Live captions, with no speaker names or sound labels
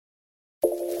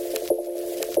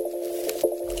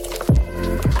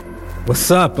What's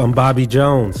up? I'm Bobby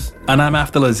Jones. And I'm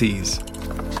Afdal Aziz.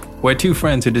 We're two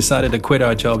friends who decided to quit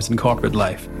our jobs in corporate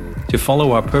life to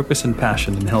follow our purpose and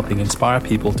passion in helping inspire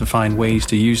people to find ways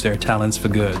to use their talents for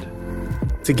good.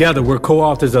 Together, we're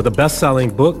co-authors of the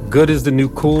best-selling book, Good is the New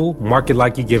Cool, Market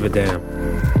Like You Give a Damn.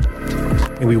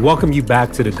 And we welcome you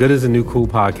back to the Good is the New Cool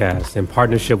podcast in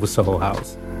partnership with Soho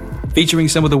House. Featuring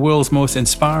some of the world's most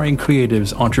inspiring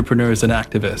creatives, entrepreneurs, and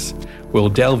activists, we'll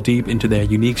delve deep into their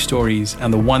unique stories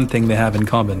and the one thing they have in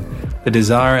common, the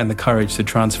desire and the courage to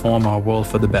transform our world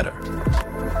for the better.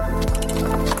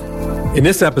 In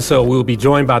this episode, we'll be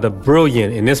joined by the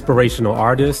brilliant and inspirational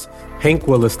artist, Hank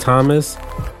Willis Thomas.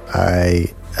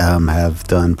 I have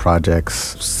done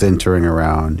projects centering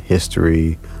around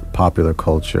history, popular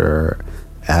culture,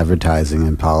 advertising,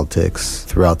 and politics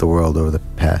throughout the world over the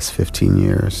past 15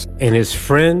 years. And his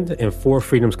friend and Four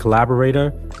Freedoms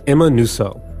collaborator, Emma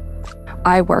Nusso.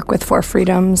 I work with Four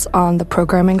Freedoms on the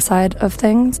programming side of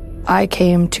things. I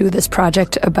came to this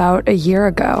project about a year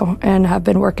ago and have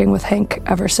been working with Hank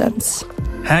ever since.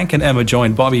 Hank and Emma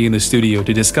joined Bobby in the studio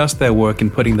to discuss their work in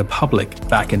putting the public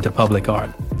back into public art.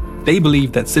 They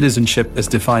believe that citizenship is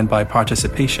defined by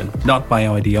participation, not by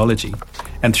ideology.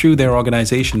 And through their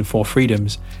organization, Four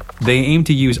Freedoms, they aim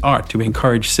to use art to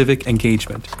encourage civic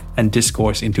engagement and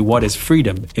discourse into what is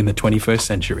freedom in the 21st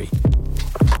century.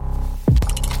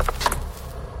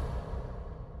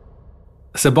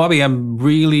 So, Bobby, I'm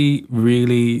really,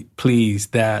 really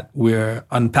pleased that we're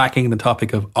unpacking the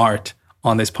topic of art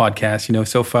on this podcast. You know,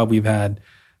 so far we've had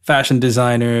fashion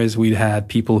designers, we've had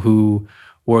people who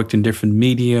worked in different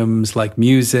mediums like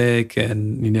music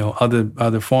and, you know,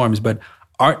 other forms. But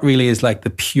art really is like the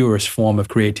purest form of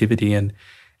creativity. And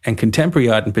contemporary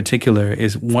art in particular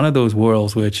is one of those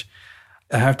worlds which,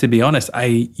 I have to be honest,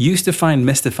 I used to find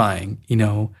mystifying, you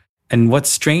know. And what's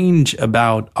strange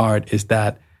about art is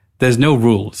that there's no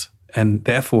rules. And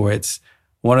therefore, it's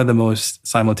one of the most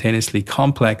simultaneously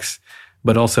complex,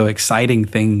 but also exciting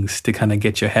things to kind of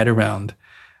get your head around.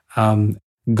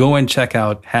 Go and check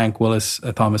out Hank Willis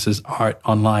Thomas's art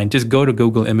online. Just go to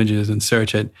Google Images and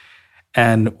search it.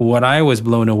 And what I was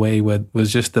blown away with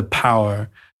was just the power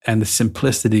and the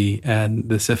simplicity and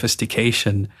the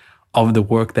sophistication of the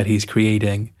work that he's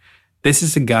creating. This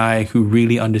is a guy who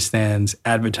really understands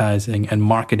advertising and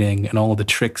marketing and all the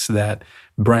tricks that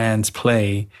brands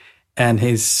play. And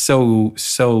he's so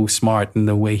smart in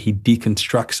the way he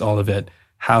deconstructs all of it,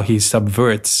 how he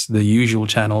subverts the usual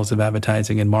channels of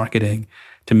advertising and marketing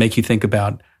to make you think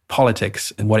about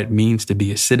politics and what it means to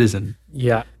be a citizen.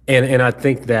 Yeah, and I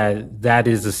think that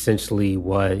is essentially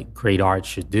what great art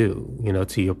should do. You know,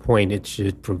 to your point, it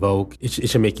should provoke, it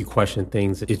should make you question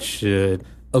things. It should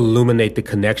illuminate the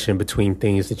connection between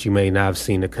things that you may not have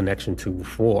seen a connection to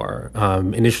before.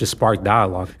 And it should spark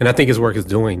dialogue. And I think his work is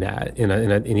doing that.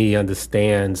 And he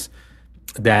understands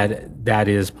that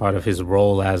is part of his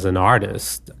role as an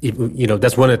artist. You know,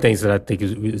 that's one of the things that I think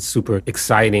is super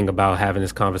exciting about having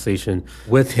this conversation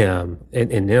with him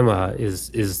and Emma is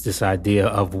this idea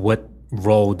of what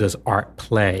role does art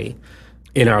play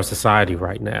in our society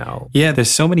right now. Yeah,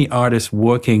 there's so many artists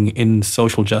working in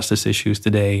social justice issues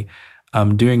today,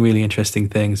 doing really interesting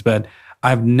things, but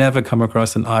I've never come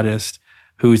across an artist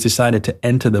who's decided to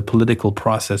enter the political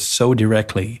process so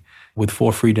directly. With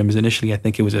Four Freedoms, initially, I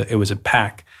think it was a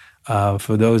PAC.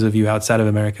 For those of you outside of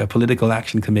America, Political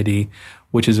Action Committee,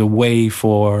 which is a way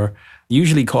for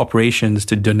usually corporations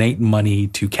to donate money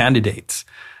to candidates,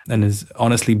 and has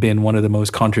honestly been one of the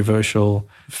most controversial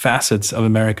facets of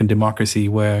American democracy,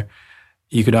 where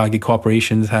you could argue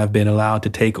corporations have been allowed to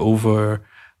take over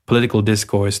political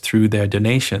discourse through their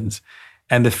donations.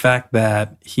 And the fact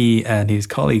that he and his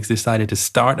colleagues decided to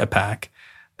start a PAC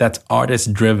that's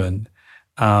artist-driven.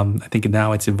 I think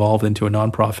now it's evolved into a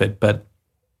nonprofit, but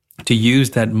to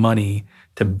use that money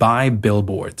to buy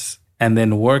billboards and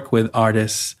then work with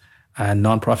artists and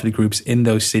nonprofit groups in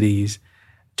those cities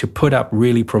to put up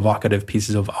really provocative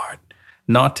pieces of art,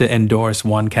 not to endorse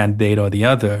one candidate or the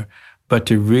other, but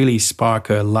to really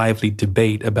spark a lively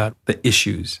debate about the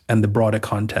issues and the broader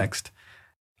context,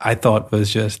 I thought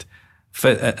was just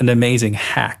an amazing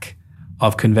hack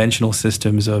of conventional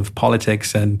systems of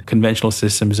politics and conventional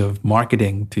systems of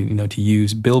marketing to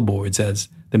use billboards as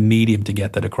the medium to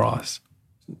get that across.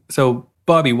 So,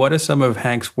 Bobby, what are some of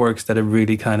Hank's works that have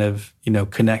really kind of,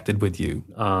 connected with you?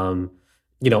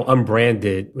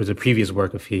 Unbranded was a previous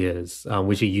work of his,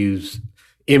 which he used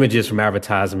images from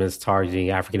advertisements targeting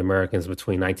African Americans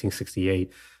between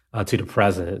 1968 to the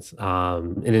present.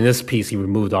 And in this piece, he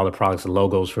removed all the products and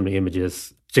logos from the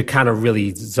images to kind of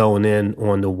really zone in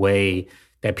on the way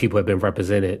that people have been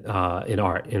represented in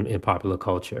art, in popular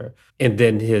culture. And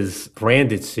then his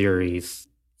Branded series,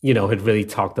 had really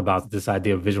talked about this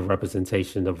idea of visual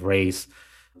representation of race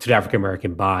to the African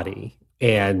American body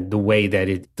and the way that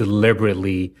it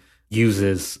deliberately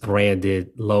uses branded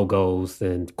logos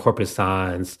and corporate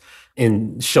signs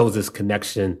and shows this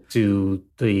connection to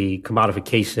the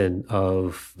commodification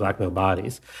of Black male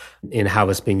bodies and how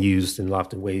it's been used in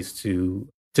lots of ways to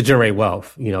generate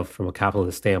wealth, from a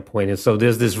capitalist standpoint. And so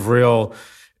there's this real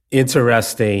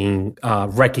interesting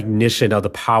recognition of the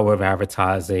power of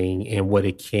advertising and what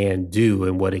it can do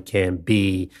and what it can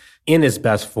be in its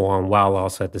best form, while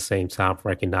also at the same time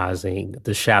recognizing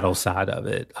the shadow side of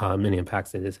it and the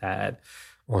impacts it has had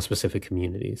on specific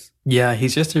communities. Yeah,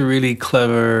 he's just a really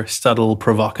clever, subtle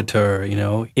provocateur,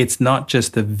 It's not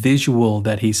just the visual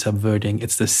that he's subverting,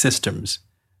 it's the systems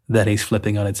that he's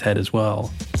flipping on its head as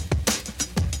well.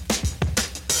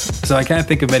 So I can't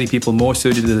think of many people more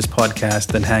suited to this podcast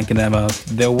than Hank and Emma.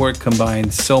 Their work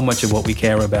combines so much of what we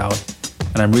care about,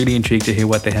 and I'm really intrigued to hear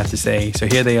what they have to say. So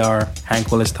here they are,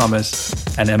 Hank Willis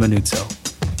Thomas and Emma Nuzzo.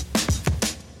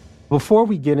 Before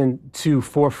we get into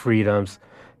Four Freedoms,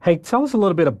 Hank, tell us a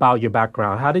little bit about your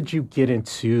background. How did you get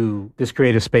into this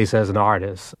creative space as an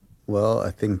artist? Well,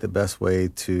 I think the best way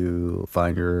to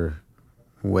find your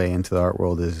way into the art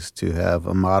world is to have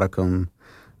a modicum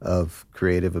of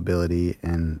creative ability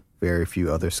and very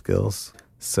few other skills.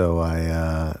 So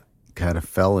I kind of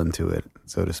fell into it,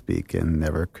 so to speak, and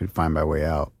never could find my way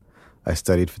out. I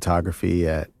studied photography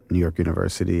at New York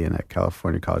University and at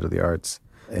California College of the Arts,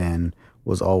 and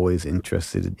was always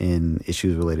interested in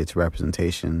issues related to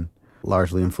representation,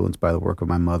 largely influenced by the work of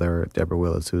my mother, Deborah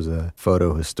Willis, who's a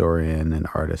photo historian and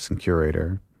artist and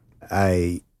curator.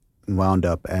 I wound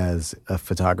up as a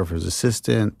photographer's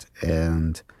assistant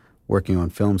and working on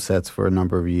film sets for a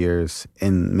number of years.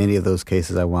 In many of those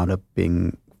cases, I wound up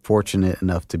being fortunate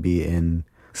enough to be in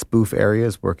spoof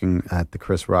areas, working at the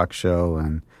Chris Rock Show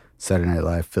and Saturday Night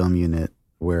Live Film Unit,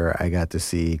 where I got to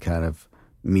see kind of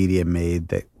media made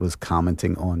that was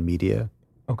commenting on media.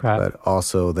 Okay. But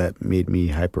also that made me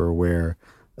hyper aware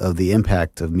of the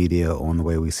impact of media on the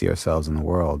way we see ourselves in the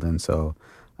world. And so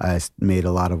I made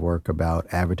a lot of work about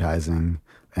advertising,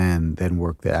 and then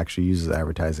work that actually uses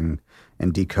advertising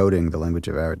and decoding the language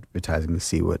of advertising to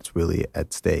see what's really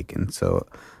at stake. And so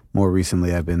more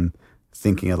recently, I've been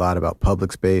thinking a lot about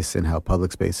public space and how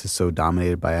public space is so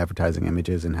dominated by advertising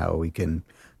images, and how we can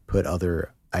put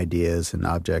other ideas and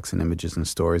objects and images and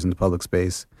stories into public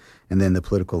space. And then the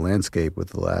political landscape, with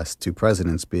the last two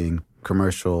presidents being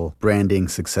commercial branding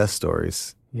success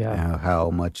stories. Yeah. How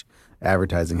much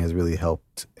advertising has really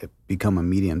helped become a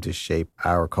medium to shape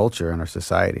our culture and our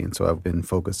society. And so I've been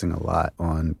focusing a lot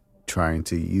on trying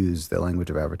to use the language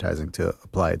of advertising to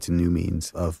apply it to new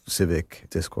means of civic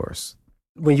discourse.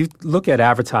 When you look at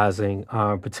advertising,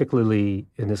 particularly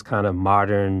in this kind of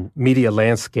modern media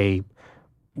landscape,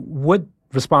 what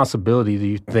responsibility do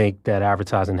you think that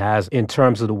advertising has in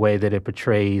terms of the way that it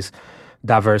portrays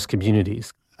diverse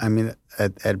communities? I mean,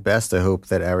 at best, I hope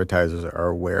that advertisers are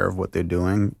aware of what they're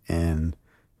doing and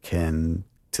can,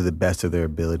 to the best of their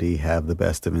ability, have the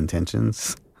best of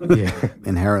intentions. Yeah.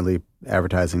 Inherently,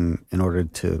 advertising, in order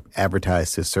to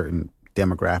advertise to a certain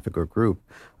demographic or group,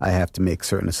 I have to make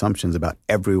certain assumptions about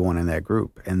everyone in that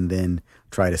group and then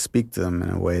try to speak to them in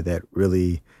a way that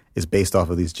really is based off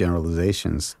of these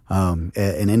generalizations. An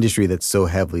industry that's so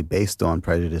heavily based on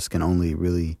prejudice can only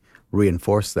really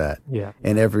reinforce that. Yeah.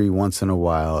 And every once in a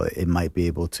while, it might be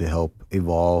able to help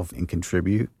evolve and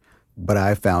contribute. What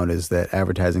I found is that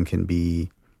advertising can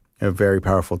be a very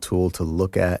powerful tool to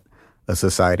look at a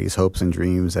society's hopes and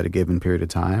dreams at a given period of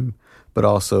time, but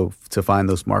also to find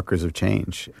those markers of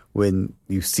change. When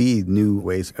you see new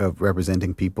ways of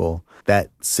representing people, that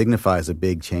signifies a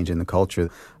big change in the culture.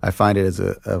 I find it as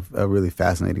a really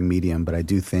fascinating medium, but I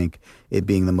do think it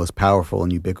being the most powerful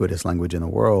and ubiquitous language in the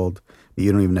world,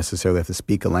 you don't even necessarily have to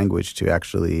speak a language to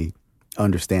actually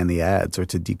understand the ads or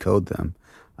to decode them.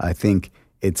 I think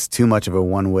it's too much of a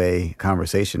one-way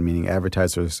conversation, meaning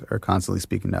advertisers are constantly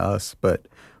speaking to us, but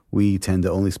we tend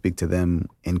to only speak to them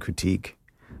in critique.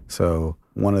 So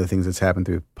one of the things that's happened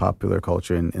through popular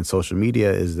culture and social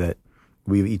media is that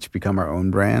we've each become our own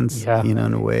brands, in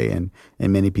a way. And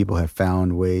many people have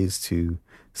found ways to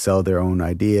sell their own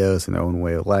ideas and their own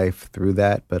way of life through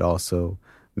that. But also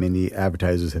many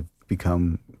advertisers have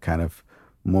become kind of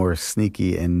more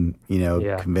sneaky in,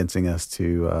 convincing us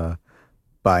to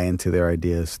buy into their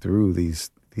ideas through these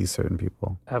certain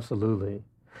people. Absolutely.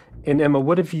 And Emma,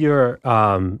 what if you're,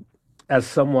 as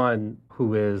someone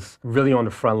who is really on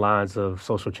the front lines of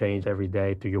social change every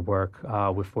day through your work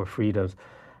with Four Freedoms,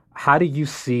 How do you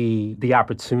see the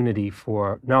opportunity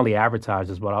for not only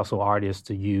advertisers but also artists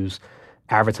to use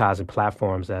advertising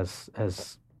platforms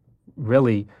as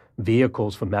really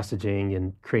vehicles for messaging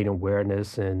and creating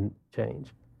awareness and change?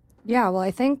 Yeah, well,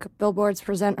 I think billboards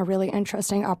present a really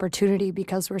interesting opportunity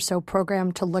because we're so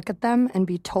programmed to look at them and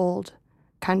be told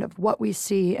kind of what we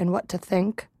see and what to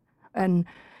think. And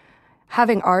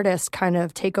having artists kind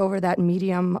of take over that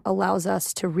medium allows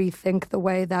us to rethink the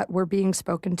way that we're being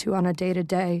spoken to on a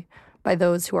day-to-day by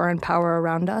those who are in power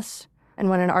around us. And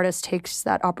when an artist takes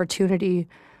that opportunity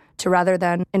to, rather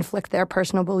than inflict their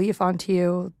personal belief onto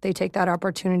you, they take that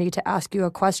opportunity to ask you a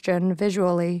question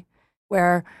visually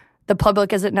where the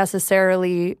public isn't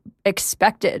necessarily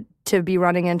expected to be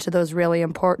running into those really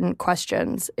important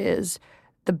questions, is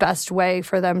the best way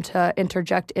for them to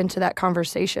interject into that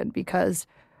conversation because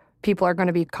people are going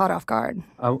to be caught off guard.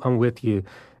 I'm with you.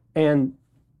 And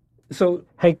so,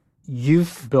 Hank,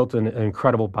 you've built an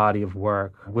incredible body of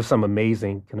work with some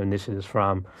amazing kind of initiatives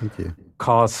from Thank you.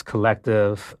 Cause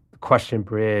Collective, Question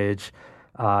Bridge,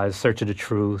 Search of the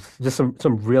Truth, just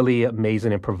some really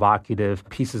amazing and provocative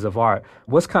pieces of art.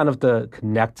 What's kind of the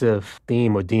connective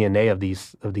theme or DNA of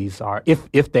these art,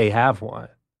 if they have one?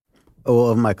 Well,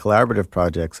 of my collaborative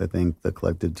projects, I think the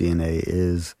collective DNA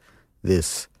is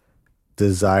this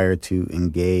desire to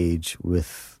engage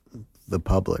with the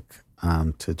public,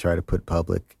 to try to put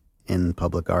public in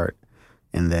public art,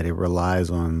 and that it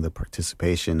relies on the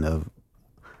participation of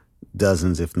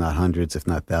dozens, if not hundreds, if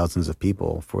not thousands of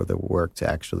people for the work to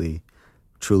actually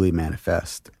truly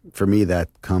manifest. For me, that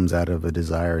comes out of a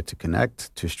desire to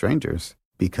connect to strangers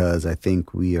because I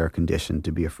think we are conditioned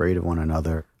to be afraid of one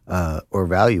another or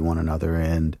value one another.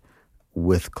 And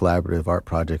with collaborative art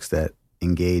projects that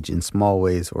engage in small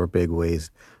ways or big ways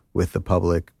with the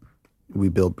public, we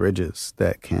build bridges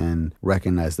that can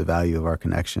recognize the value of our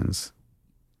connections.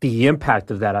 The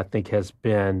impact of that, I think, has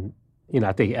been,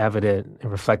 I think evident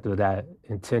and reflective of that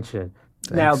intention.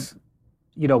 Thanks.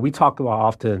 Now, we talk about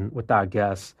often with our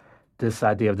guests this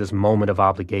idea of this moment of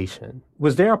obligation.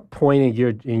 Was there a point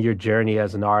in your journey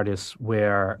as an artist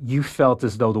where you felt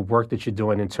as though the work that you're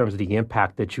doing in terms of the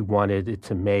impact that you wanted it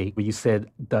to make, where you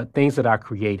said the things that I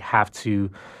create have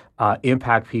to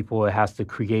impact people, it has to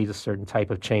create a certain type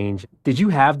of change? Did you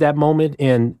have that moment?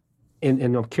 And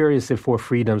I'm curious if For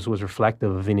Freedoms was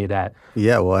reflective of any of that.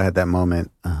 Yeah, well, I had that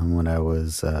moment when I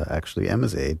was actually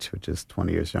Emma's age, which is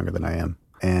 20 years younger than I am.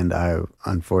 And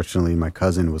unfortunately, my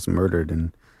cousin was murdered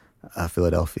in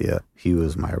Philadelphia. He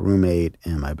was my roommate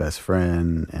and my best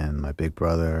friend and my big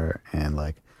brother and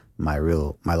like my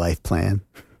life plan.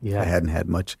 Yeah. I hadn't had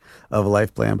much of a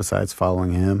life plan besides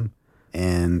following him,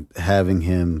 and having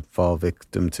him fall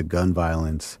victim to gun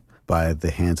violence by the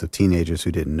hands of teenagers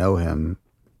who didn't know him,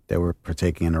 that were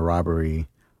partaking in a robbery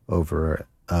over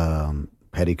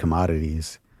petty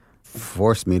commodities,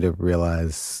 forced me to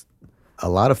realize a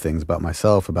lot of things about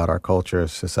myself, about our culture,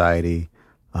 society,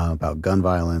 about gun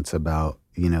violence, about,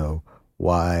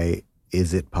 why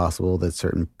is it possible that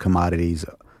certain commodities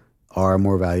are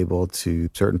more valuable to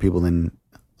certain people than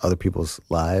other people's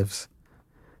lives.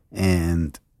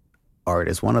 And art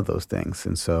is one of those things.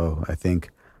 And so I think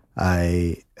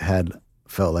I had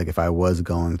felt like if I was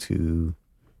going to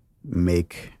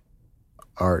make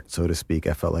art, so to speak,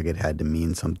 I felt like it had to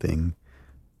mean something.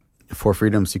 For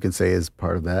Freedoms, you could say, is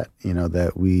part of that,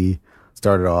 that we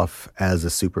started off as a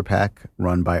super PAC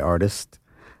run by artists,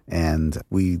 and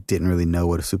we didn't really know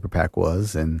what a super PAC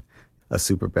was. And a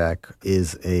super PAC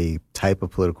is a type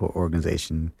of political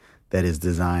organization that is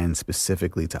designed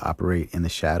specifically to operate in the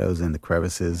shadows and the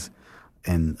crevices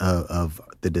and of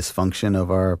the dysfunction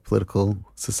of our political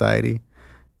society.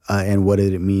 And what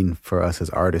did it mean for us as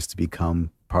artists to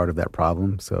become part of that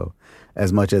problem? So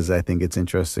as much as I think it's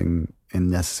interesting and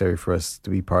necessary for us to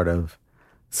be part of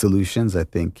solutions, I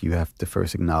think you have to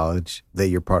first acknowledge that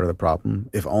you're part of the problem,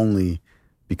 if only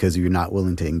because you're not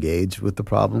willing to engage with the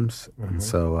problems. Mm-hmm.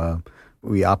 So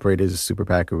we operated as a super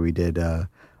PAC, where we did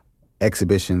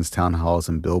exhibitions, town halls,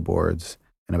 and billboards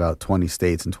in about 20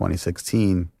 states in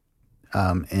 2016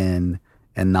 in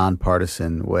a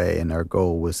nonpartisan way. And our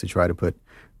goal was to try to put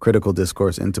critical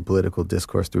discourse into political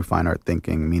discourse through fine art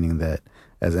thinking, meaning that,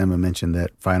 as Emma mentioned,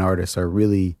 that fine artists are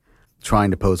really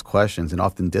trying to pose questions, and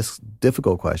often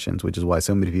difficult questions, which is why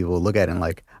so many people look at it and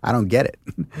like, I don't get it.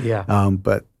 Yeah.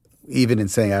 But even in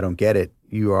saying I don't get it,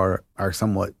 you are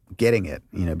somewhat getting it,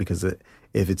 because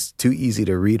if it's too easy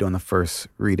to read on the first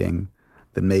reading,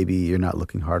 then maybe you're not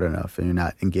looking hard enough and you're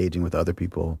not engaging with other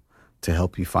people to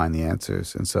help you find the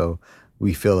answers. And so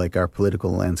we feel like our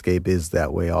political landscape is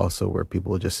that way also, where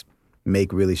people just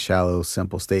make really shallow,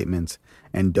 simple statements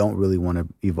and don't really want to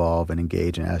evolve and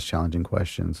engage and ask challenging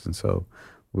questions. And so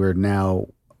we're now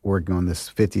working on this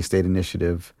 50-state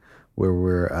initiative where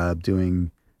we're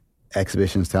doing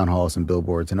exhibitions, town halls, and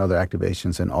billboards and other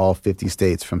activations in all 50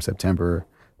 states from September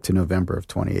to November of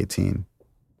 2018.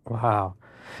 Wow.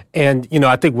 And,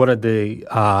 I think one of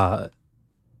the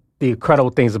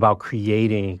incredible things about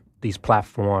creating these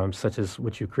platforms, such as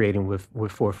what you're creating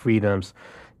with For Freedoms,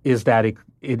 is that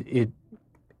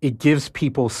it gives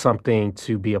people something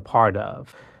to be a part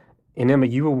of. And Emma,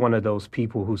 you were one of those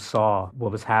people who saw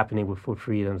what was happening with For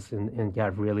Freedoms and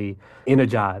got really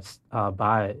energized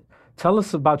by it. Tell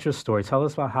us about your story. Tell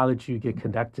us about how did you get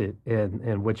connected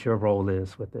and what your role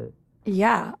is with it.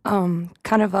 Yeah,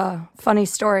 kind of a funny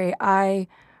story. I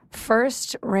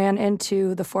first ran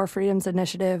into the For Freedoms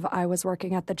initiative. I was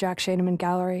working at the Jack Shademan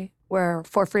Gallery, where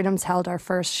For Freedoms held our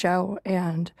first show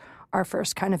and our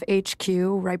first kind of HQ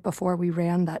right before we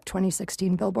ran that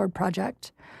 2016 Billboard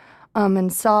project.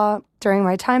 And saw during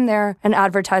my time there an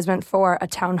advertisement for a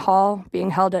town hall being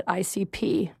held at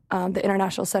ICP, the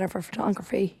International Center for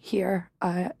Photography here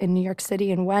in New York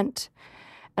City, and went.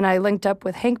 And I linked up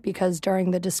with Hank because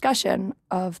during the discussion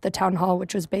of the town hall,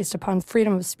 which was based upon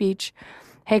freedom of speech,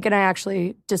 Hank and I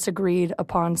actually disagreed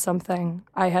upon something.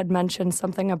 I had mentioned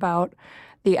something about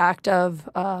the act of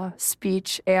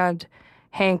speech, and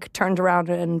Hank turned around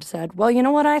and said, well, you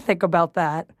know what I think about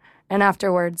that? And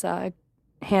afterwards,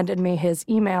 handed me his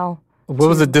email. What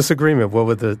was the disagreement? What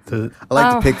were the I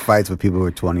like to pick fights with people who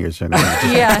are 20 years younger.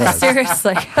 Yeah,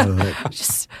 seriously.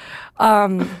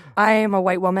 I am a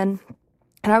white woman,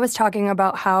 and I was talking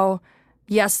about how,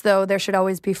 yes, though, there should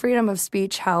always be freedom of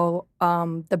speech, how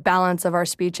the balance of our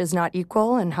speech is not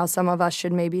equal, and how some of us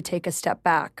should maybe take a step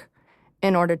back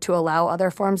in order to allow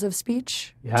other forms of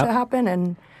speech to happen.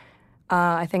 And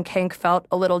I think Hank felt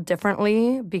a little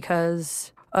differently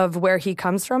because of where he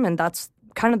comes from, and that's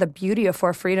kind of the beauty of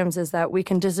For Freedoms, is that we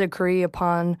can disagree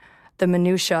upon the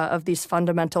minutia of these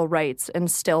fundamental rights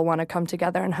and still want to come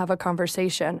together and have a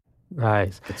conversation.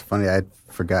 Nice. It's funny, I'd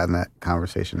forgotten that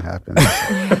conversation happened.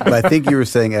 But I think you were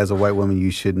saying as a white woman,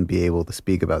 you shouldn't be able to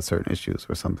speak about certain issues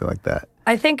or something like that.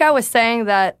 I think I was saying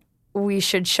that we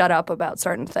should shut up about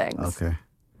certain things. Okay.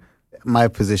 My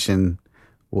position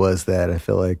was that I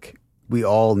feel like we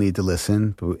all need to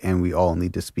listen and we all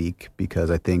need to speak,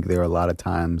 because I think there are a lot of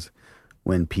times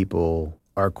when people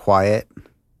are quiet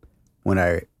when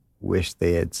I wish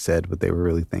they had said what they were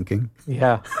really thinking.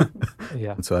 Yeah.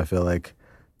 Yeah. And so I feel like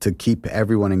to keep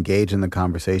everyone engaged in the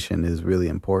conversation is really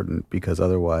important, because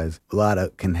otherwise a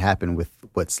lot can happen with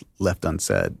what's left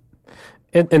unsaid.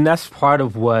 And that's part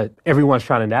of what everyone's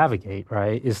trying to navigate,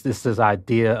 right? Is this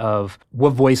idea of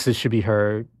what voices should be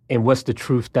heard and what's the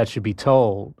truth that should be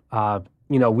told.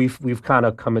 We've kind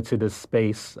of come into this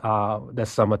space that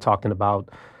some are talking about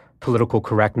political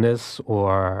correctness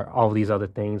or all of these other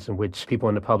things in which people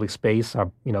in the public space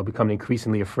are, becoming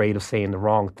increasingly afraid of saying the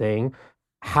wrong thing.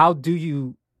 How do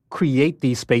you create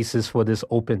these spaces for this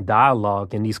open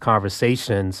dialogue and these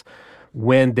conversations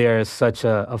when there's such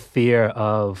a fear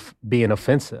of being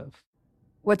offensive?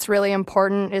 What's really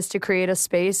important is to create a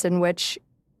space in which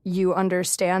you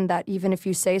understand that even if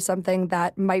you say something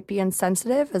that might be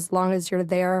insensitive, as long as you're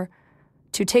there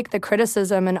to take the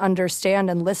criticism and understand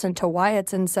and listen to why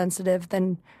it's insensitive,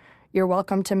 then you're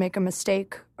welcome to make a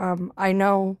mistake. I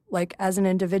know, as an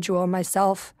individual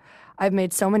myself, I've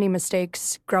made so many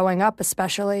mistakes growing up,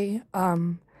 especially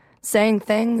saying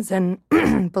things and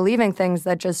believing things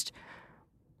that just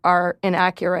are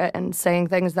inaccurate and saying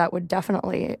things that would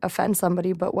definitely offend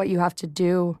somebody. But what you have to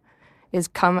do is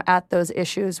come at those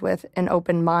issues with an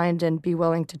open mind and be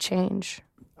willing to change.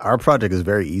 Our project is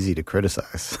very easy to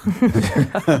criticize,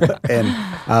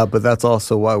 but that's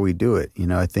also why we do it.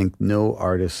 I think no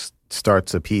artist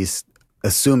starts a piece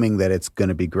assuming that it's going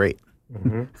to be great.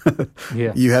 Mm-hmm.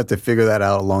 Yeah. You have to figure that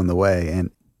out along the way, and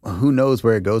who knows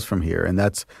where it goes from here.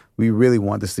 And we really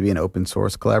want this to be an open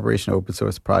source collaboration, open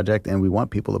source project, and we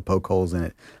want people to poke holes in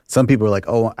it. Some people are like,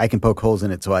 oh, I can poke holes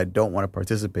in it, so I don't want to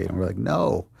participate. And we're like,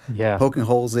 no. Yeah. Poking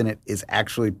holes in it is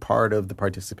actually part of the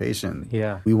participation.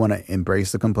 Yeah. We want to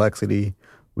embrace the complexity.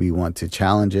 We want to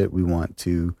challenge it. We want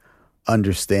to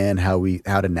understand how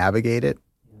to navigate it,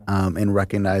 and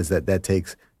recognize that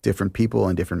takes different people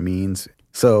and different means.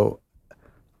 So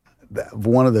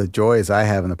one of the joys I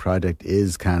have in the project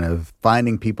is kind of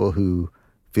finding people who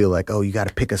feel like, oh, you got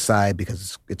to pick a side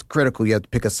because it's critical. You have to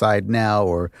pick a side now,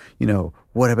 or,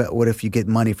 what if you get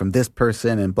money from this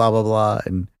person and blah, blah, blah,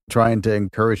 and trying to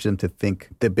encourage them to think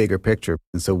the bigger picture.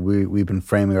 And so we've been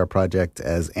framing our project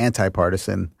as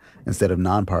anti-partisan instead of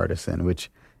nonpartisan,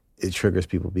 which it triggers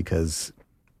people because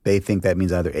they think that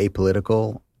means either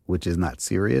apolitical, which is not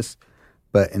serious,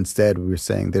 but instead we're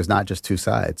saying there's not just two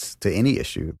sides to any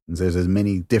issue. There's as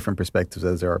many different perspectives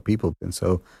as there are people. And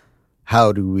so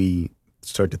how do we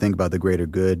start to think about the greater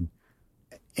good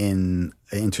in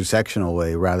an intersectional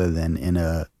way rather than in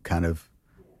a kind of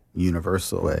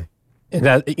universal way? And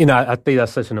that, I think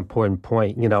that's such an important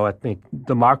point. I think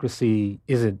democracy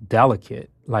isn't delicate.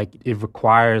 Like, it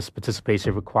requires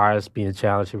participation, it requires being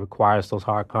challenged, it requires those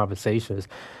hard conversations.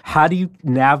 How do you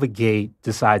navigate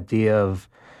this idea of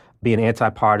being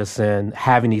anti-partisan,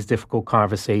 having these difficult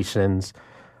conversations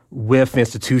with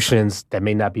institutions that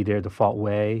may not be their default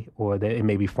way, or that it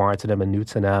may be foreign to them and new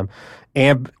to them,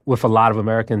 and with a lot of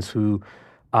Americans who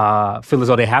feel as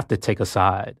though they have to take a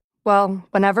side? Well,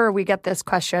 whenever we get this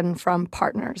question from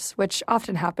partners, which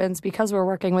often happens because we're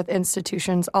working with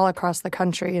institutions all across the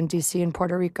country, in D.C. and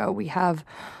Puerto Rico, we have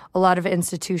a lot of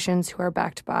institutions who are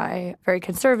backed by very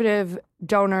conservative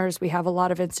donors. We have a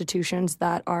lot of institutions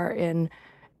that are in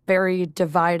very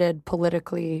divided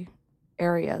politically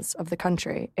areas of the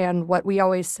country. And what we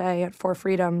always say at For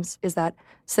Freedoms is that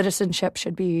citizenship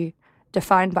should be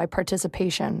defined by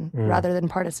participation rather than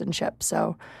partisanship.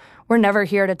 So we're never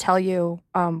here to tell you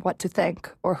what to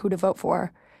think or who to vote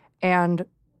for. And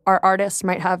our artists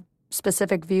might have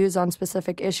specific views on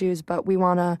specific issues, but we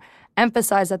want to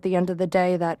emphasize at the end of the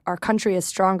day that our country is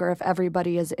stronger if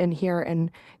everybody is in here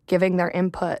and giving their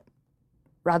input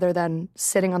rather than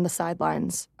sitting on the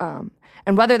sidelines.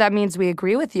 And whether that means we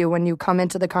agree with you when you come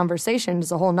into the conversation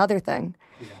is a whole nother thing.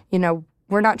 Yeah.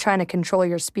 We're not trying to control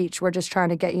your speech. We're just trying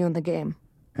to get you in the game.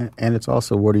 And it's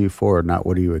also, what are you for, not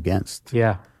what are you against?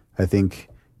 Yeah. I think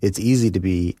it's easy to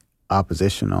be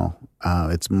oppositional.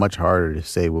 It's much harder to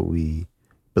say what we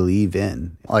believe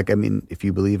in. If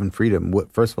you believe in freedom,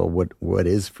 first of all, what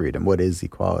is freedom? What is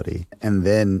equality? And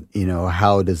then,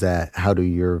 how do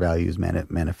your values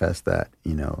manifest that?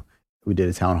 We did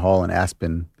a town hall in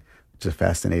Aspen, which is a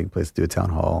fascinating place to do a town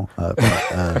hall.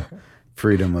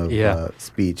 Freedom of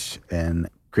speech and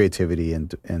creativity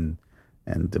and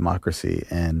democracy.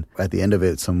 And at the end of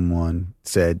it, someone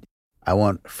said, I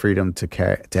want freedom to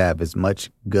have as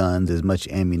much guns, as much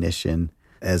ammunition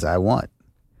as I want.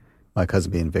 My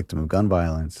cousin being a victim of gun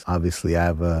violence, obviously I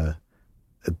have a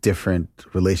different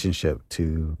relationship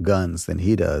to guns than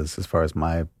he does, as far as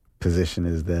my position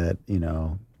is that,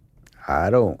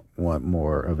 I don't want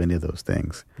more of any of those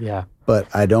things. Yeah. But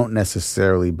I don't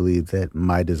necessarily believe that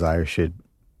my desire should,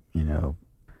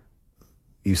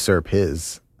 usurp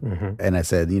his. Mm-hmm. And I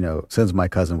said, since my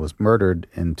cousin was murdered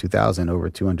in 2000, over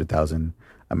 200,000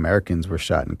 Americans were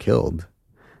shot and killed.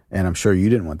 And I'm sure you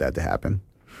didn't want that to happen.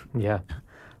 Yeah.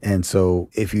 And so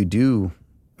if you do,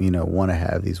 want to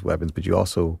have these weapons, but you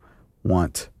also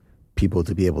want people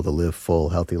to be able to live full,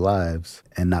 healthy lives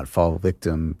and not fall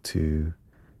victim to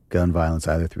gun violence,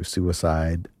 either through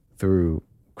suicide, through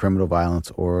criminal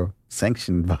violence, or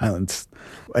sanctioned violence,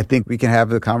 I think we can have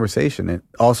the conversation. And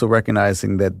also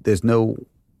recognizing that there's no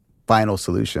final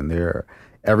solution.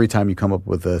 Every time you come up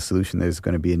with a solution, there's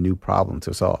going to be a new problem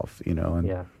to solve,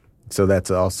 And so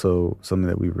that's also something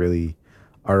that we really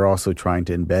are also trying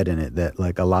to embed in it, that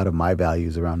like a lot of my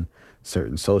values around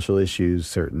certain social issues,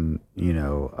 certain,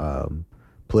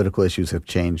 political issues have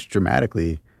changed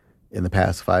dramatically in the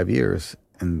past 5 years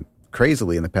and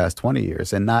crazily in the past 20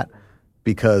 years. And not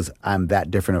because I'm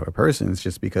that different of a person. It's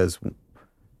just because,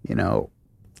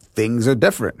 things are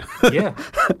different. Yeah.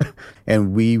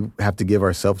 And we have to give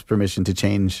ourselves permission to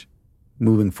change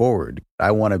moving forward.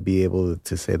 I want to be able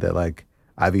to say that, like,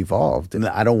 I've evolved and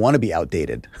I don't want to be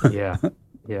outdated. Yeah.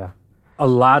 Yeah. A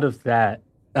lot of that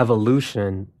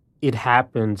evolution, it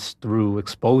happens through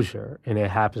exposure and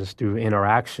it happens through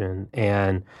interaction.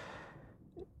 And,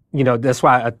 that's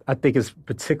why I think it's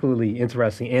particularly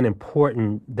interesting and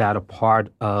important that a part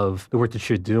of the work that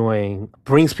you're doing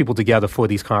brings people together for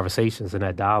these conversations and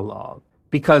that dialogue.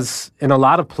 Because in a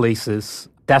lot of places,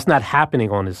 that's not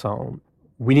happening on its own.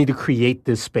 We need to create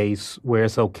this space where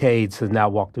it's okay to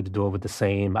not walk through the door with the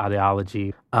same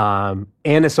ideology. And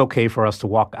it's okay for us to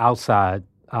walk outside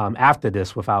after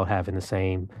this without having the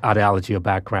same ideology or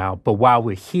background. But while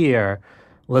we're here,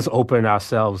 let's open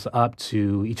ourselves up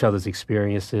to each other's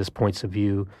experiences, points of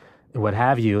view, and what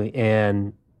have you.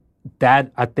 And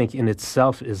that, I think, in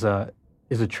itself is a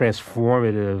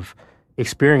transformative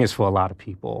experience for a lot of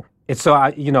people. And so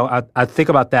I think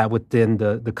about that within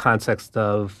the context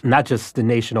of not just the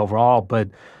nation overall, but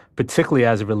particularly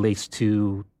as it relates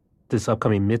to this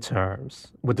upcoming midterms,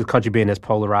 with the country being as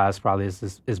polarized probably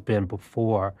as it's been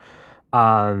before.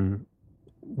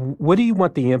 What do you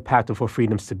want the impact of For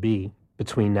Freedoms to be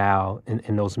between now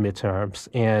and those midterms?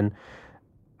 And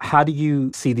How do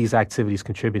you see these activities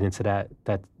contributing to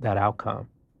that outcome?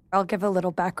 I'll give a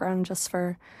little background just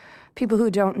for people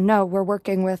who don't know. We're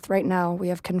working with, right now, we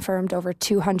have confirmed over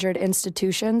 200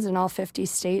 institutions in all 50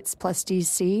 states plus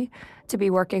DC to be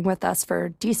working with us for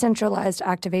decentralized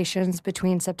activations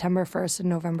between September 1st and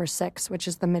November 6th, which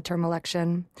is the midterm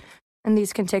election. And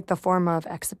these can take the form of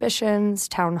exhibitions,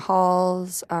 town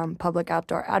halls, public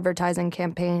outdoor advertising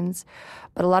campaigns.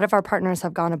 But a lot of our partners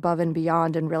have gone above and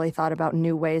beyond and really thought about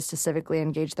new ways to civically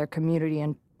engage their community,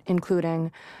 and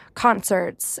including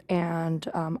concerts and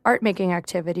art-making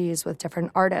activities with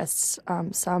different artists.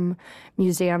 Some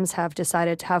museums have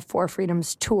decided to have Four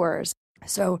Freedoms tours.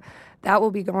 So that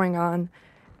will be going on.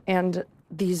 And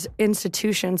these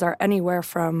institutions are anywhere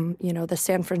from, the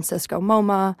San Francisco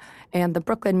MoMA and the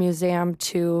Brooklyn Museum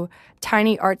to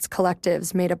tiny arts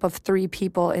collectives made up of 3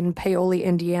 people in Paoli,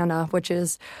 Indiana, which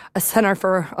is a center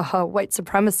for white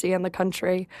supremacy in the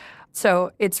country.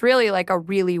 So it's really like a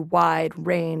really wide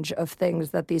range of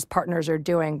things that these partners are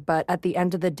doing. But at the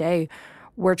end of the day,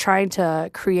 we're trying to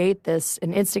create this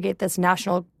and instigate this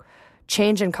national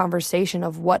change in conversation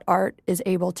of what art is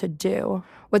able to do.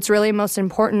 What's really most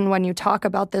important when you talk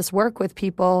about this work with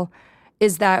people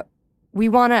is that we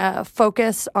want to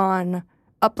focus on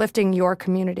uplifting your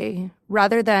community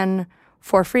rather than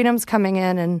Four Freedoms coming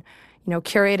in and,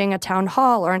 curating a town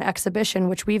hall or an exhibition,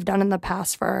 which we've done in the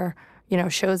past for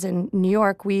shows in New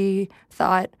York. We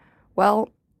thought, well,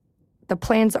 the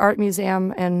Plains Art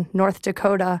Museum in North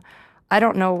Dakota, I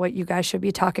don't know what you guys should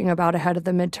be talking about ahead of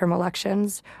the midterm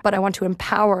elections, but I want to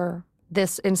empower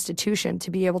this institution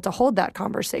to be able to hold that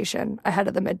conversation ahead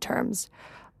of the midterms.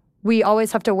 We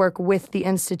always have to work with the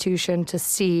institution to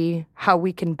see how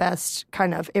we can best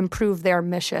kind of improve their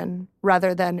mission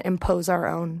rather than impose our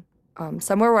own.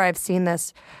 Somewhere where I've seen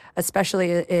this,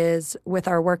 especially, is with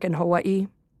our work in Hawaii.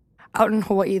 Out in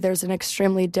Hawaii, there's an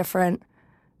extremely different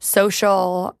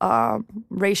social,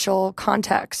 racial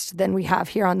context than we have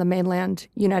here on the mainland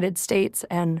United States.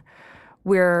 And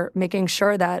we're making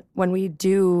sure that when we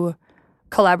do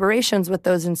collaborations with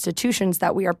those institutions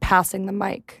that we are passing the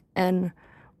mic and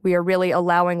we are really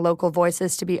allowing local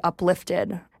voices to be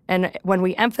uplifted. And when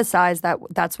we emphasize that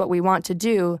that's what we want to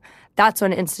do, that's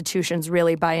when institutions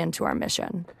really buy into our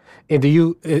mission. And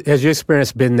has your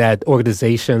experience been that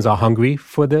organizations are hungry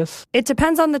for this? It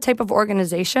depends on the type of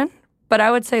organization, but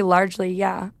I would say largely,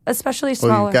 yeah, especially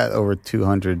smaller. Well, you've got over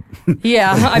 200.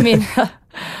 Yeah, I mean,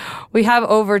 we have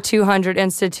over 200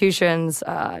 institutions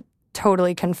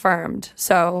totally confirmed.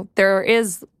 So there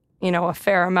is, a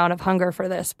fair amount of hunger for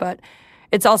this, but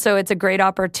it's a great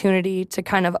opportunity to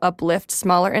kind of uplift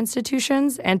smaller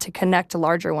institutions and to connect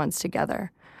larger ones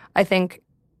together. I think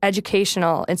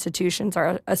educational institutions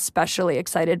are especially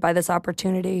excited by this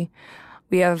opportunity.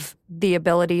 We have the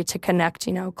ability to connect,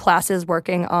 classes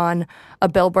working on a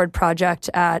billboard project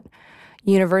at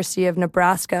University of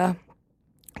Nebraska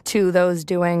to those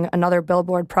doing another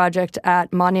billboard project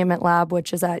at Monument Lab,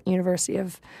 which is at University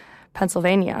of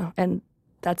Pennsylvania. And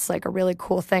that's like a really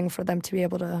cool thing for them to be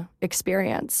able to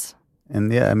experience.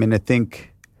 And yeah, I mean, I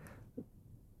think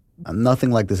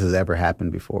nothing like this has ever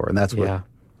happened before. And that's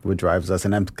what drives us.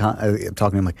 And I'm talking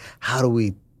to him like, how do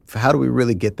we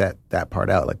really get that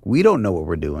part out? Like, we don't know what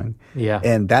we're doing. Yeah.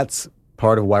 And that's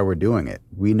part of why we're doing it.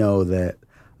 We know that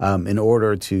in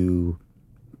order to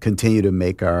continue to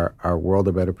make our world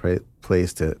a better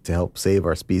place to help save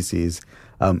our species,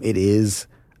 it is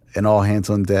an all hands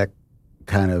on deck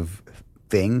kind of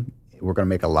thing. We're going to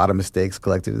make a lot of mistakes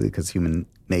collectively because human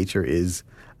nature is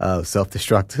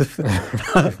self-destructive.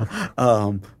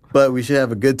 But we should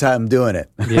have a good time doing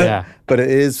it. Yeah. But it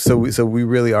is so we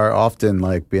really are often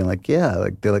like being like, yeah,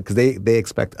 like they're like, because they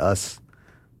expect us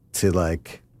to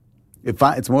like,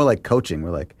 it's more like coaching.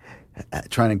 We're like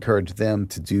trying to encourage them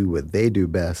to do what they do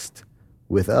best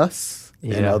with us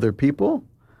and other people,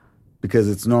 because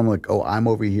it's normally like, oh, I'm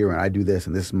over here and I do this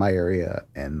and this is my area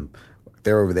and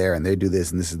they're over there and they do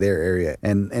this and this is their area.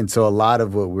 And so a lot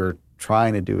of what we're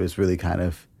trying to do is really kind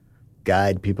of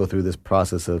guide people through this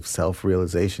process of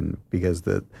self-realization, because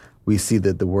we see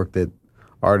that the work that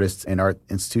artists and art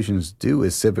institutions do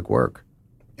is civic work.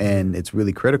 And it's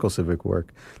really critical civic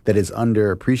work that is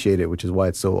underappreciated, which is why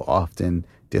it's so often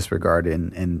disregarded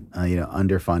and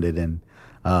underfunded. And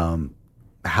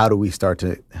how do we start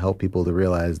to help people to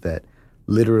realize that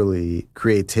literally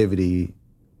creativity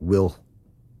will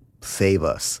save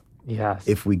us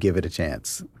if we give it a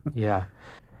chance? Yeah.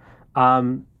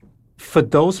 For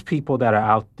those people that are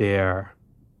out there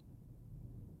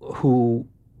who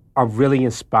are really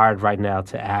inspired right now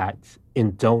to act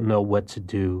and don't know what to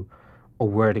do or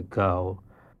where to go,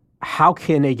 how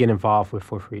can they get involved with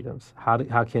For Freedoms?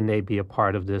 How can they be a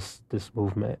part of this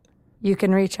movement? You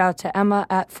can reach out to Emma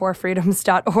at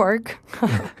forfreedoms.org.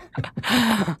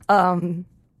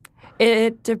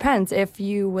 It depends. If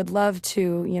you would love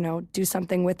to, do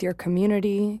something with your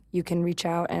community, you can reach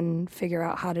out and figure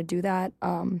out how to do that.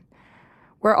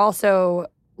 We're also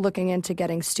looking into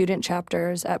getting student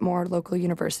chapters at more local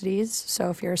universities. So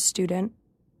if you're a student,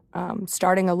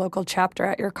 starting a local chapter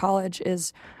at your college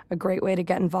is a great way to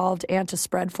get involved and to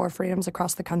spread For Freedoms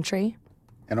across the country.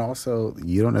 And also,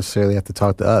 you don't necessarily have to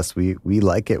talk to us. We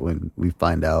like it when we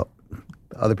find out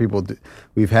other people do.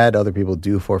 We've had other people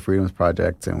do For Freedoms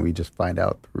projects, and we just find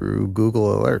out through Google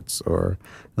Alerts, or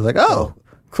it's like, oh,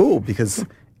 cool, because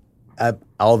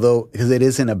because it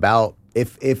isn't about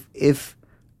if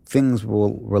things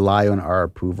will rely on our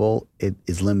approval, it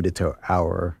is limited to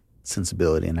our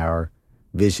sensibility and our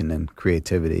vision and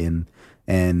creativity,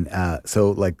 and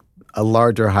so like a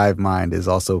larger hive mind is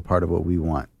also part of what we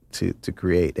want to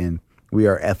create. And we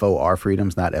are FOR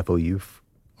freedoms, not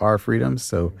FOUR freedoms.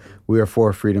 So we are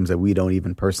for freedoms that we don't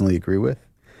even personally agree with.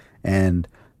 And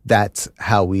that's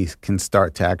how we can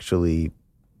start to actually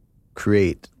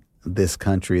create this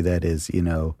country that is,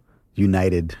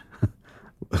 united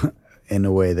in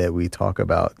a way that we talk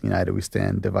about. United we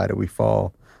stand, divided we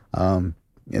fall. And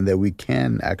that we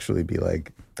can actually be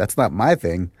like, that's not my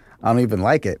thing. I don't even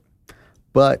like it.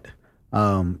 But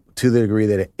to the degree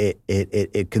that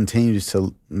it continues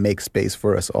to make space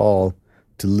for us all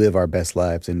to live our best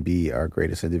lives and be our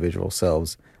greatest individual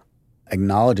selves,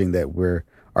 acknowledging that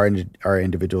our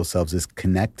individual selves is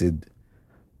connected,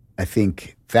 I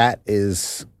think that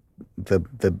is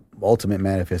the ultimate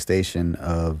manifestation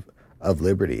of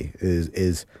liberty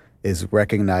is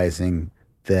recognizing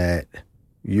that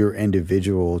your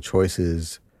individual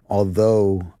choices,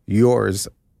 although yours,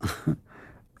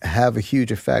 have a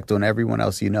huge effect on everyone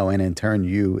else and in turn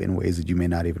you in ways that you may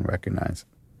not even recognize.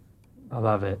 I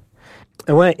love it.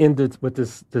 I want to end it with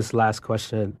this last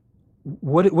question.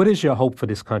 What is your hope for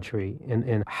this country,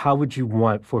 and how would you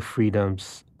want For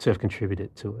Freedoms to have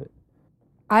contributed to it?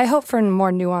 I hope for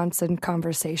more nuance and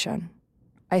conversation.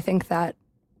 I think that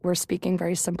we're speaking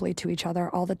very simply to each other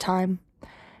all the time,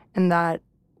 and that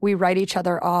we write each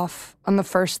other off on the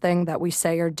first thing that we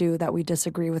say or do that we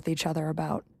disagree with each other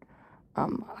about.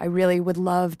 I really would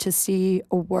love to see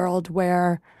a world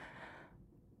where,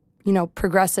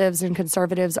 progressives and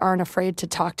conservatives aren't afraid to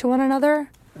talk to one another.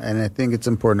 And I think it's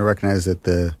important to recognize that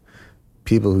the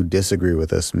people who disagree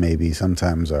with us maybe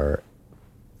sometimes are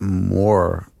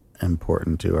more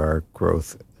important to our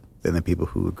growth than the people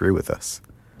who agree with us.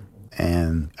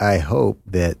 And I hope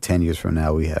that 10 years from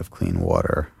now we have clean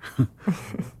water,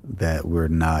 that we're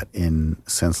not in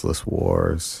senseless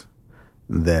wars,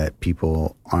 that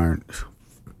people aren't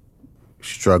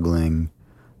struggling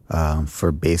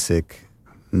for basic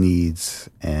needs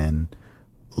and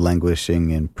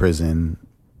languishing in prison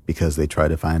because they try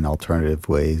to find alternative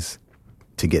ways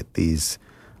to get these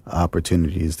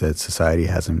opportunities that society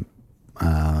hasn't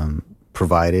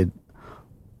provided.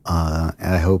 And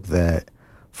I hope that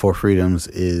For Freedoms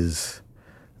is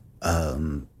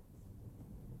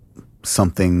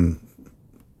something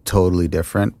totally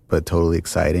different, but totally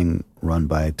exciting, run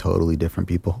by totally different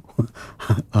people,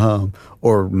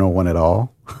 or no one at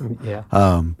all. Yeah.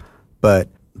 But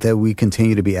that we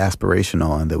continue to be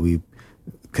aspirational, and that we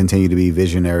continue to be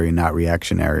visionary, not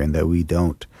reactionary, and that we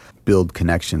don't build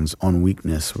connections on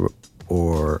weakness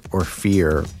or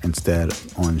fear, instead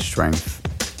on strength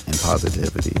and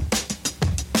positivity.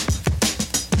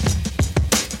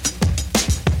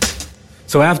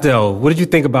 So Abdel, what did you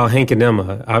think about Hank and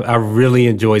Emma? I really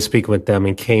enjoyed speaking with them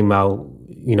and came out,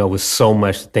 with so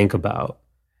much to think about.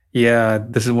 Yeah,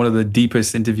 this is one of the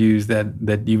deepest interviews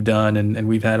that you've done and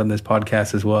we've had on this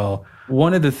podcast as well.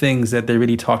 One of the things that they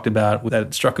really talked about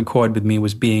that struck a chord with me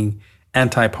was being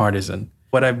anti-partisan.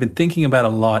 What I've been thinking about a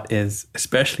lot is,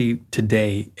 especially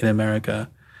today in America,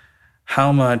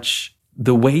 how much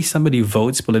the way somebody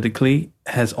votes politically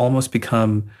has almost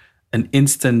become an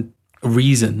instant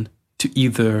reason to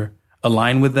either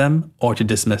align with them or to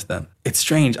dismiss them. It's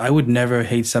strange. I would never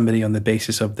hate somebody on the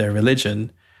basis of their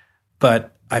religion,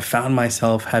 but I found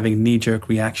myself having knee-jerk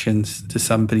reactions to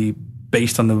somebody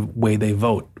based on the way they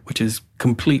vote, which is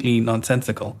completely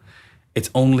nonsensical. It's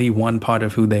only one part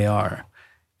of who they are.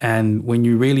 And when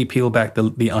you really peel back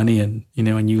the onion,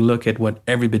 and you look at what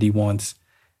everybody wants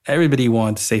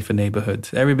safer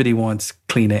neighborhoods. Everybody wants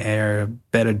cleaner air,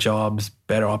 better jobs,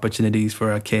 better opportunities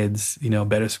for our kids,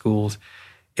 better schools.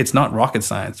 It's not rocket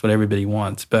science what everybody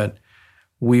wants, but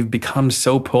we've become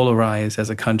so polarized as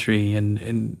a country,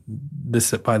 and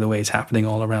this, by the way, is happening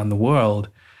all around the world,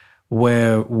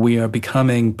 where we are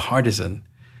becoming partisan,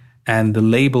 and the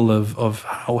label of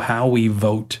how we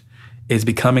vote is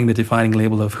becoming the defining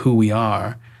label of who we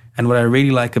are. And what I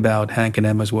really like about Hank and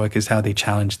Emma's work is how they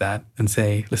challenge that and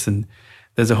say, listen,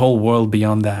 there's a whole world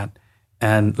beyond that.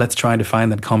 And let's try to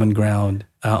find that common ground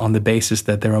on the basis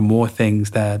that there are more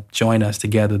things that join us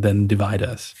together than divide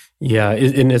us. Yeah,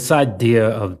 and this idea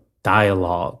of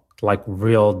dialogue, like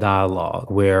real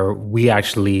dialogue, where we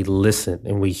actually listen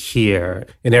and we hear,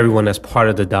 and everyone that's part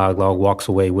of the dialogue walks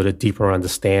away with a deeper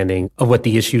understanding of what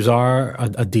the issues are,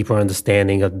 a deeper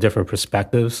understanding of different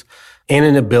perspectives, and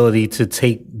an ability to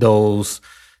take those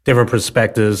different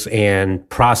perspectives and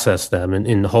process them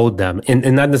and hold them.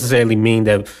 And not necessarily mean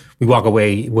that we walk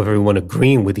away with everyone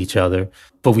agreeing with each other,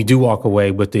 but we do walk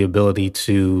away with the ability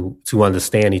to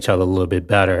understand each other a little bit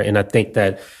better. And I think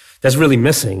that's really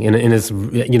missing. And it's,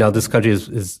 this country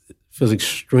feels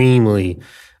extremely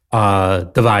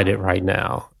divided right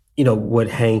now. What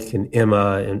Hank and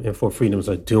Emma and For Freedoms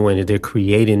are doing is they're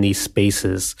creating these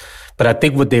spaces. But I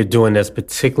think what they're doing that's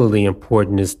particularly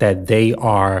important is that they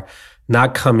are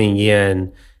not coming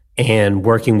in and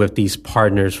working with these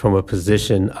partners from a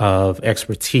position of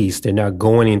expertise. They're not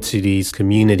going into these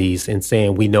communities and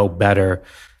saying, we know better,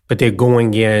 but they're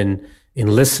going in and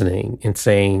listening and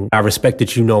saying, I respect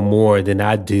that you know more than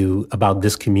I do about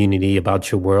this community, about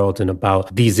your world, and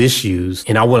about these issues.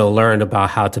 And I want to learn about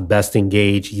how to best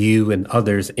engage you and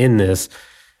others in this.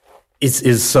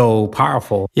 Is so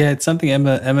powerful. Yeah, it's something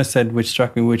Emma said, which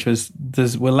struck me, which was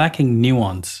we're lacking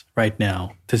nuance right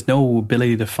now. There's no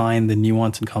ability to find the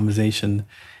nuance in conversation.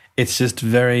 It's just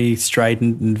very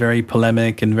strident and very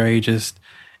polemic and very just,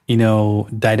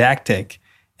 didactic.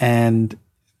 And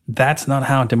that's not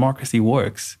how democracy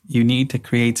works. You need to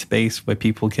create space where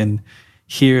people can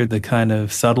hear the kind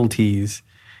of subtleties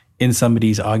in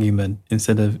somebody's argument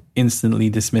instead of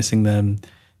instantly dismissing them,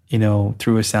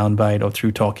 through a soundbite or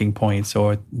through talking points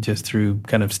or just through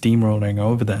kind of steamrolling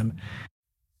over them.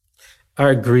 I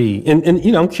agree. And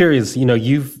I'm curious,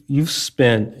 you've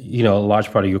spent, a large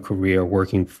part of your career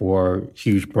working for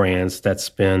huge brands that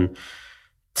spend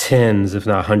tens, if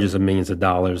not hundreds of millions of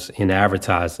dollars in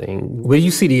advertising. Where do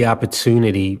you see the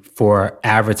opportunity for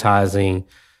advertising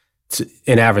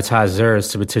and advertisers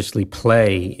to potentially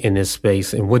play in this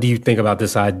space? And what do you think about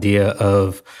this idea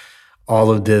of all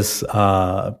of this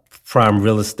prime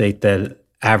real estate that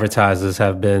advertisers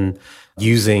have been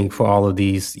using for all of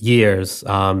these years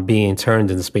being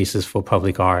turned into spaces for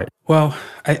public art? Well,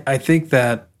 I think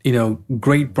that,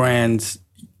 great brands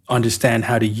understand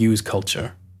how to use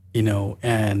culture,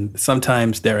 and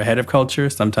sometimes they're ahead of culture,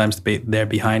 sometimes they're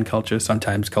behind culture,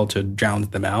 sometimes culture drowns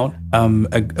them out.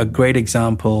 A great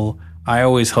example I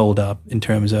always hold up in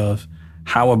terms of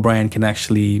how a brand can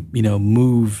actually,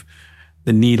 move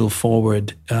the needle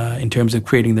forward in terms of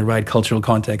creating the right cultural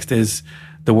context is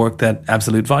the work that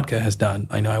Absolut Vodka has done.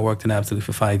 I know I worked in Absolut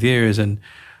for 5 years, and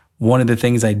one of the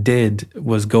things I did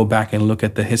was go back and look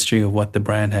at the history of what the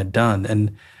brand had done.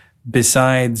 And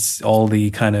besides all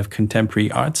the kind of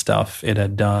contemporary art stuff it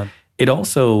had done, it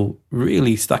also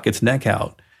really stuck its neck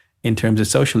out in terms of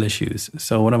social issues.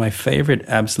 So one of my favorite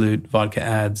Absolut Vodka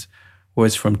ads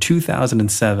was from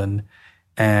 2007,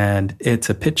 and it's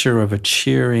a picture of a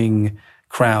cheering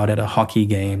crowd at a hockey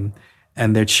game,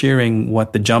 and they're cheering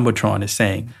what the Jumbotron is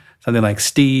saying. Something like,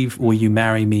 Steve, will you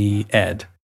marry me, Ed?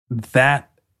 That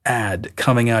ad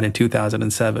coming out in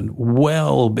 2007,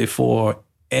 well before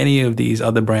any of these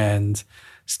other brands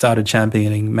started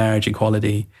championing marriage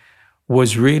equality,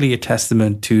 was really a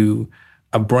testament to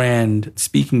a brand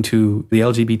speaking to the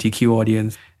LGBTQ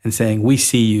audience and saying, we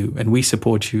see you and we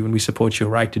support you and we support your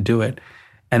right to do it.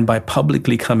 And by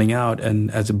publicly coming out and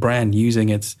as a brand using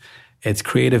its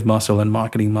creative muscle and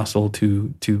marketing muscle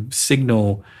to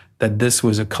signal that this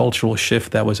was a cultural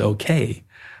shift that was okay,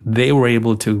 they were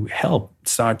able to help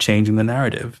start changing the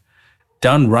narrative.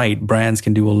 Done right, brands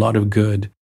can do a lot of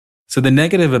good. So the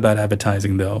negative about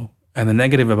advertising, though, and the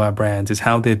negative about brands is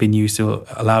how they've been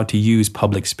allowed to use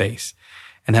public space,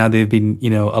 and how they've been,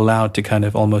 allowed to kind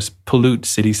of almost pollute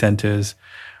city centers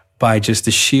by just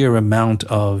the sheer amount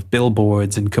of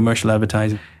billboards and commercial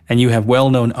advertising. And you have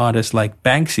well-known artists like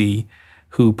Banksy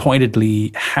who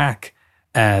pointedly hack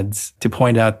ads to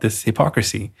point out this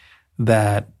hypocrisy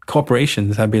that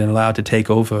corporations have been allowed to take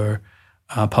over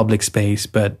public space,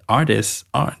 but artists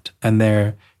aren't, and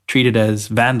they're treated as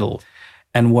vandals.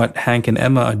 And what Hank and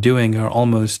Emma are doing are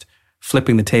almost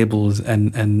flipping the tables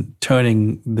and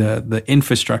turning the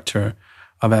infrastructure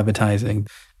of advertising.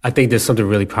 I think there's something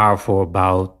really powerful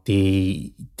about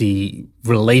the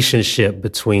relationship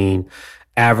between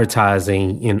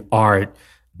advertising and art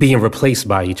being replaced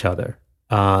by each other.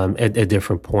 at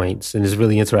different points. And it's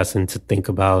really interesting to think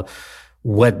about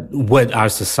what our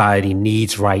society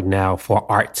needs right now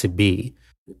for art to be.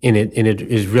 And it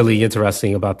is really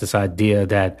interesting about this idea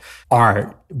that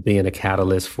art being a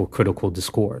catalyst for critical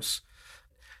discourse.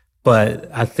 But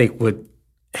I think what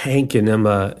Hank and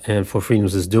Emma and For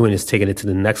Freedoms is doing is taking it to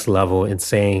the next level and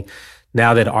saying,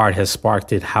 now that art has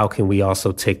sparked it, how can we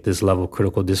also take this level of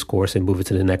critical discourse and move it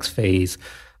to the next phase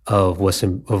of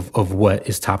what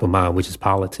is top of mind, which is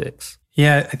politics?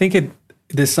 Yeah, I think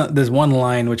there's one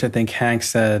line which I think Hank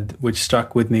said, which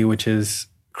struck with me, which is,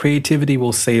 creativity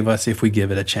will save us if we give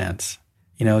it a chance.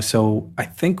 So I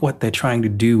think what they're trying to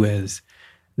do is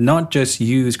not just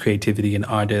use creativity in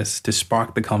artists to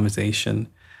spark the conversation,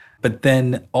 but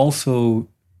then also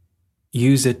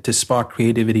use it to spark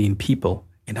creativity in people,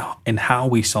 in how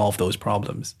we solve those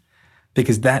problems.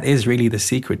 Because that is really the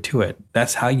secret to it.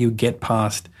 That's how you get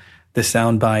past the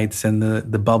sound bites and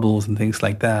the bubbles and things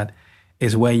like that,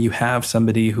 is where you have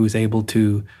somebody who's able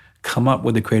to come up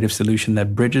with a creative solution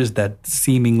that bridges that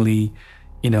seemingly,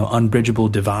 unbridgeable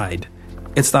divide.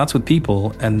 It starts with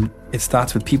people, and it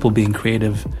starts with people being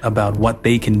creative about what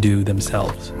they can do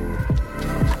themselves.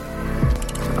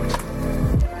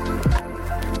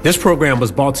 This program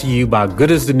was brought to you by Good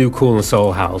is the New Cool and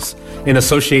Soul House in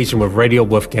association with Radio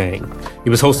Wolfgang. It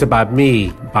was hosted by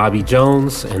me, Bobby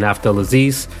Jones, and Afdel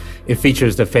Aziz. It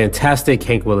features the fantastic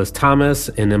Hank Willis Thomas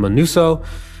and Emma Nusso.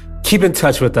 Keep in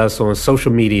touch with us on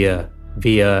social media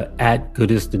via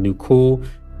 @GoodIsTheNewCool.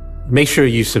 Make sure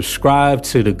you subscribe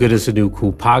to the Good is the New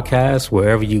Cool podcast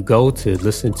wherever you go to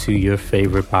listen to your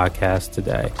favorite podcast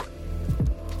today.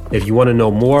 If you want to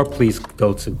know more, please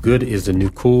go to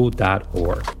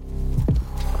goodisthenewcool.org.